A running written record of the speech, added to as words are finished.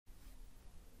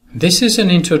This is an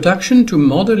introduction to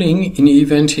modeling in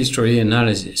event history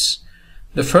analysis.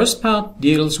 The first part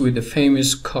deals with the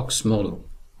famous Cox model.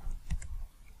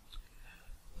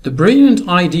 The brilliant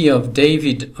idea of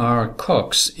David R.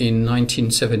 Cox in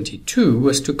 1972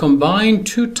 was to combine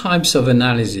two types of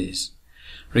analysis,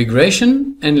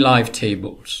 regression and live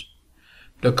tables.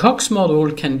 The Cox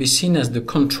model can be seen as the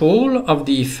control of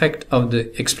the effect of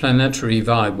the explanatory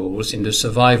variables in the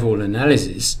survival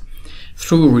analysis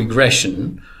through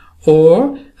regression,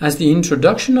 or as the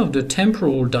introduction of the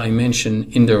temporal dimension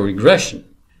in the regression.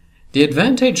 The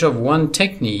advantage of one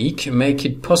technique makes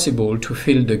it possible to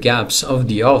fill the gaps of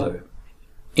the other.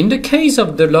 In the case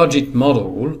of the logit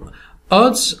model,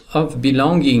 odds of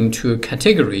belonging to a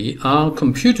category are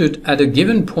computed at a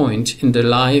given point in the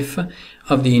life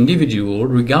of the individual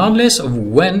regardless of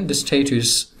when the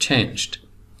status changed.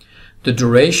 The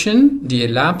duration, the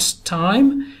elapsed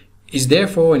time, is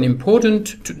therefore an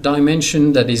important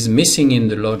dimension that is missing in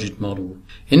the logit model.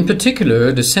 In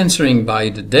particular, the censoring by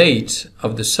the date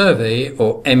of the survey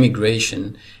or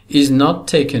emigration is not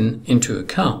taken into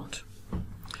account.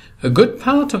 A good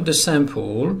part of the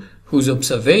sample whose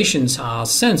observations are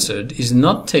censored is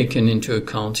not taken into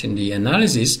account in the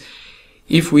analysis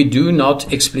if we do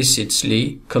not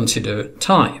explicitly consider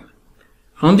time.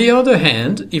 On the other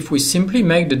hand, if we simply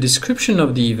make the description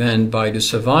of the event by the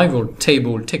survival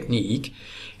table technique,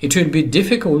 it will be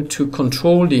difficult to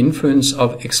control the influence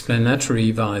of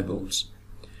explanatory variables.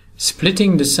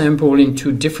 Splitting the sample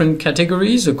into different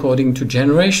categories according to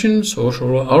generation,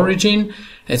 social origin,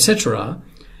 etc.,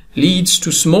 leads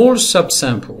to small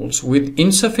subsamples with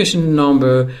insufficient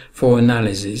number for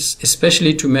analysis,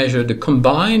 especially to measure the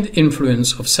combined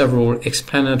influence of several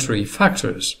explanatory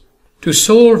factors. To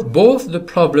solve both the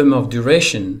problem of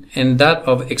duration and that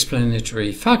of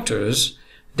explanatory factors,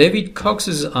 David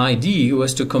Cox's idea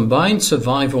was to combine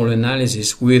survival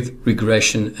analysis with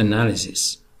regression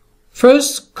analysis.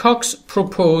 First, Cox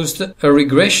proposed a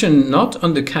regression not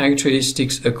on the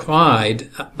characteristics acquired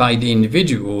by the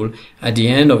individual at the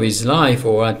end of his life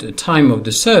or at the time of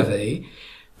the survey,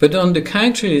 but on the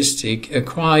characteristic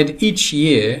acquired each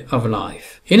year of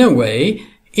life. In a way,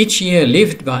 each year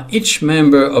lived by each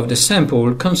member of the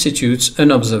sample constitutes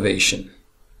an observation.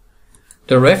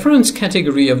 The reference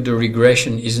category of the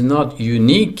regression is not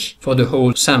unique for the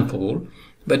whole sample,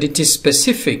 but it is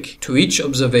specific to each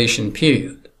observation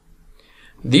period.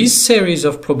 This series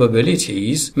of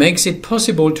probabilities makes it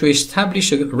possible to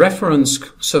establish a reference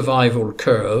survival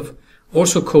curve,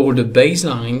 also called a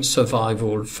baseline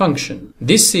survival function.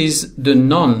 This is the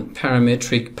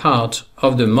non-parametric part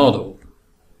of the model.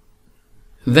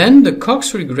 Then the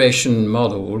Cox regression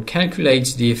model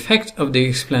calculates the effect of the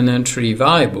explanatory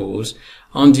variables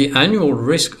on the annual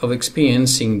risk of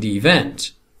experiencing the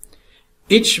event.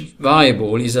 Each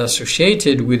variable is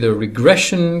associated with a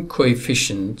regression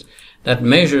coefficient that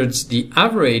measures the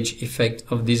average effect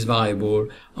of this variable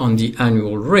on the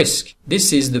annual risk.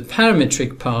 This is the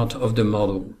parametric part of the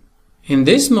model. In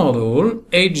this model,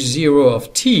 h0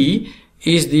 of t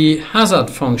is the hazard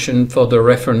function for the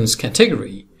reference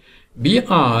category.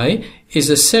 Bi is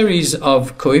a series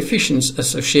of coefficients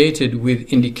associated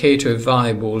with indicator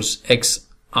variables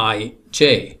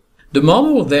xij. The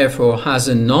model therefore has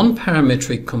a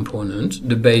non-parametric component,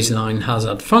 the baseline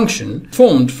hazard function,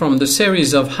 formed from the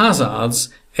series of hazards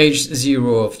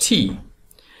h0 of t,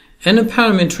 and a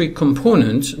parametric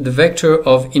component, the vector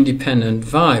of independent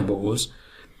variables.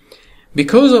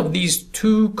 Because of these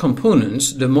two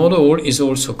components, the model is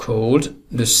also called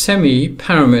the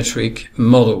semi-parametric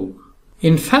model.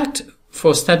 In fact,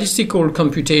 for statistical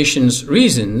computations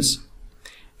reasons,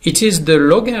 it is the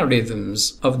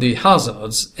logarithms of the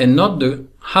hazards and not the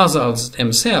hazards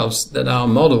themselves that are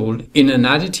modeled in an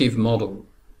additive model.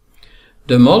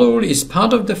 The model is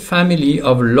part of the family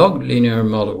of log linear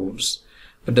models,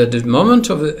 but at the moment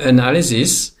of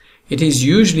analysis, it is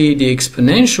usually the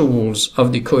exponentials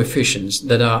of the coefficients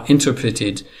that are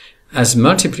interpreted as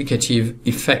multiplicative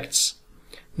effects.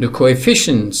 The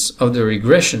coefficients of the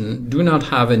regression do not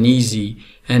have an easy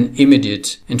and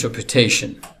immediate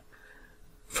interpretation.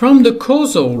 From the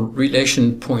causal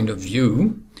relation point of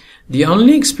view, the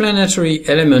only explanatory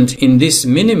element in this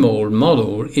minimal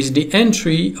model is the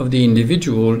entry of the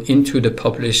individual into the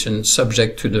population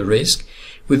subject to the risk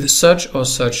with such or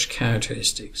such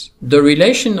characteristics. The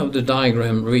relation of the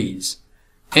diagram reads: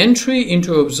 entry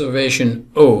into observation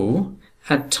O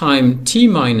at time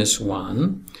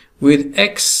t-1, with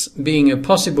X being a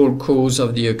possible cause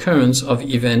of the occurrence of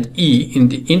event E in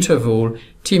the interval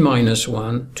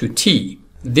t-1 to t.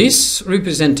 This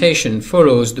representation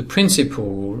follows the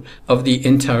principle of the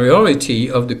interiority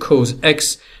of the cause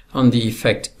X on the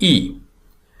effect E.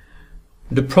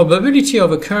 The probability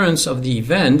of occurrence of the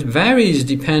event varies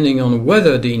depending on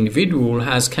whether the individual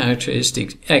has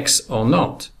characteristic X or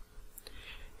not.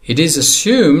 It is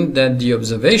assumed that the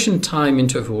observation time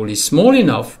interval is small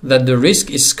enough that the risk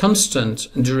is constant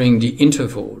during the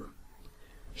interval.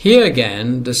 Here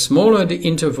again, the smaller the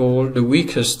interval, the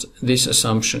weakest this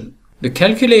assumption. The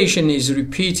calculation is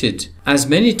repeated as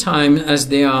many times as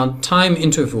there are time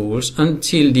intervals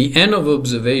until the end of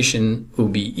observation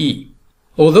OBE.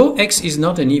 Although X is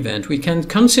not an event, we can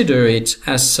consider it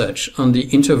as such on the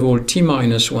interval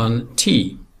t-1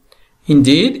 t.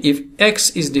 Indeed, if X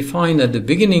is defined at the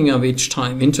beginning of each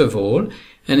time interval,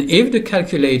 and if the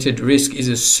calculated risk is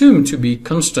assumed to be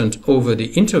constant over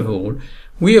the interval,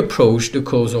 we approach the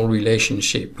causal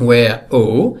relationship, where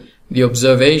O, the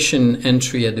observation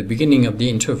entry at the beginning of the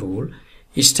interval,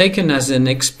 is taken as an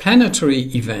explanatory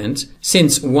event,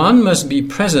 since one must be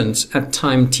present at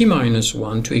time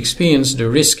t-1 to experience the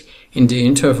risk in the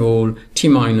interval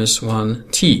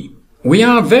t-1 t. We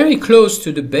are very close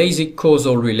to the basic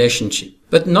causal relationship,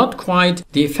 but not quite.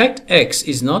 The effect X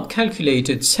is not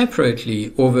calculated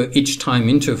separately over each time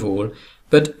interval,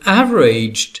 but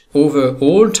averaged over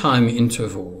all time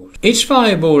intervals. Each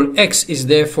variable X is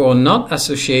therefore not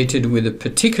associated with a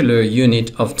particular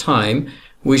unit of time,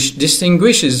 which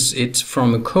distinguishes it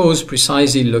from a cause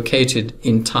precisely located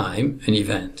in time, an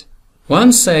event.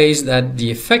 One says that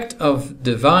the effect of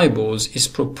the variables is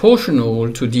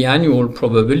proportional to the annual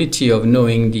probability of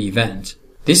knowing the event.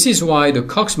 This is why the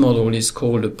Cox model is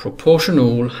called a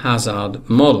proportional hazard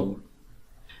model.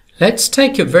 Let's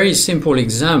take a very simple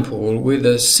example with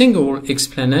a single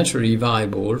explanatory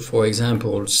variable, for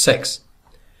example, sex.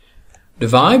 The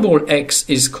variable x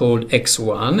is called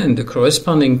x1 and the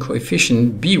corresponding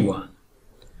coefficient b1.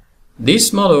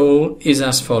 This model is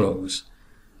as follows.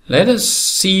 Let us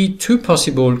see two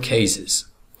possible cases.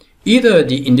 Either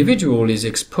the individual is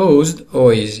exposed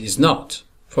or is not.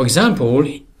 For example,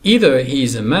 either he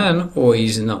is a man or he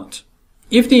is not.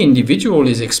 If the individual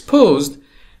is exposed,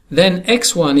 then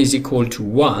x1 is equal to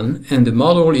 1 and the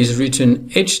model is written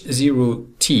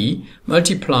h0t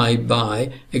multiplied by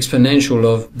exponential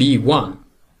of b1.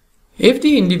 If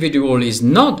the individual is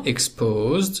not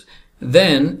exposed,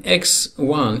 then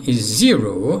x1 is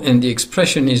 0 and the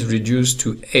expression is reduced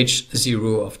to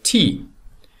h0 of t.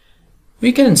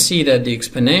 We can see that the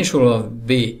exponential of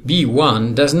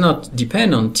b1 does not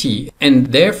depend on t and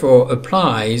therefore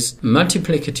applies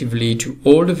multiplicatively to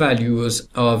all the values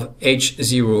of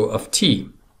h0 of t.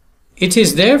 It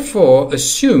is therefore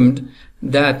assumed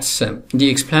that the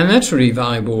explanatory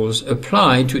variables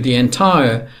apply to the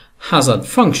entire hazard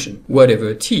function,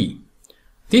 whatever t.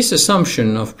 This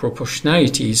assumption of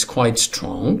proportionality is quite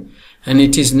strong, and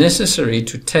it is necessary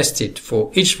to test it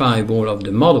for each variable of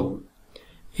the model.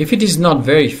 If it is not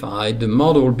verified, the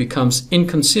model becomes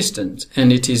inconsistent,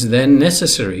 and it is then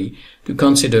necessary to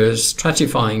consider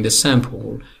stratifying the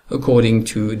sample according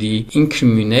to the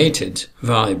incriminated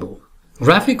variable.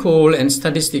 Graphical and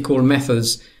statistical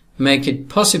methods make it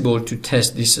possible to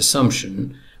test this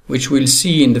assumption, which we'll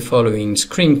see in the following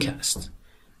screencast.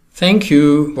 Thank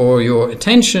you for your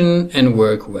attention and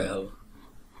work well.